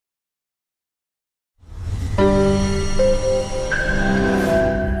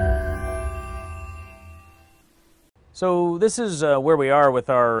So this is where we are with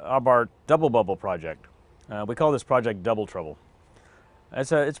our Abarth double bubble project. We call this project Double Trouble.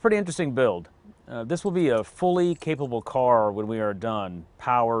 It's a pretty interesting build. This will be a fully capable car when we are done.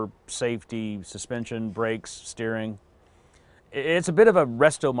 Power, safety, suspension, brakes, steering. It's a bit of a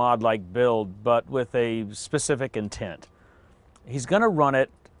resto mod-like build, but with a specific intent. He's going to run it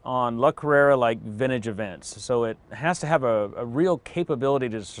on La Carrera-like vintage events, so it has to have a real capability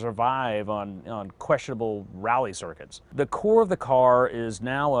to survive on questionable rally circuits. The core of the car is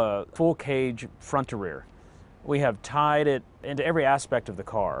now a full cage front to rear. We have tied it into every aspect of the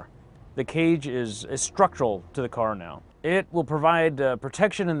car. The cage is structural to the car now. It will provide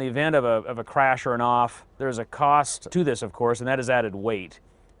protection in the event of a crash or an off. There's a cost to this, of course, and that is added weight.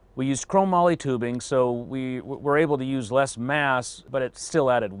 We used chrome moly tubing, so we're able to use less mass, but it's still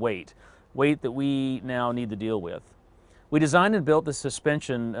added weight that we now need to deal with. We designed and built the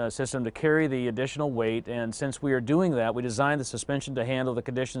suspension system to carry the additional weight, and since we are doing that, we designed the suspension to handle the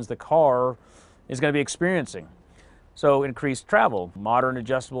conditions the car is going to be experiencing. So increased travel, modern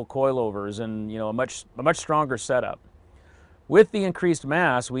adjustable coilovers, and a much stronger setup. With the increased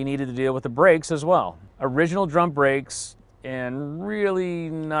mass, we needed to deal with the brakes as well. Original drum brakes, and really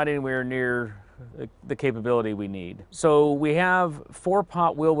not anywhere near the capability we need. So we have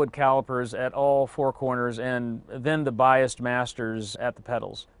 4-pot wheelwood calipers at all 4 corners, and then the biased masters at the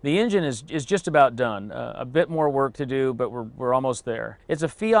pedals. The engine is just about done. A bit more work to do, but we're almost there. It's a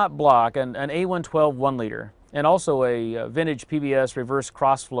Fiat block, an A112 1-liter, and also a vintage PBS reverse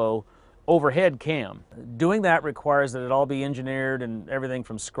crossflow overhead cam. Doing that requires that it all be engineered and everything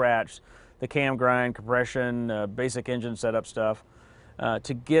from scratch. The cam grind, compression, basic engine setup stuff,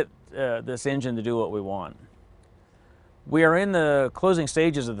 to get this engine to do what we want. We are in the closing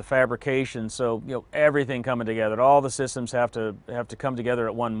stages of the fabrication, so everything coming together. All the systems have to come together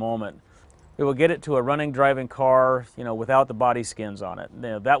at one moment. We will get it to a running, driving car, without the body skins on it.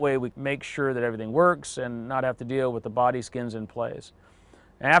 That way we make sure that everything works and not have to deal with the body skins in place.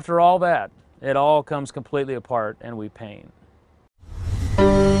 After all that, it all comes completely apart and we paint.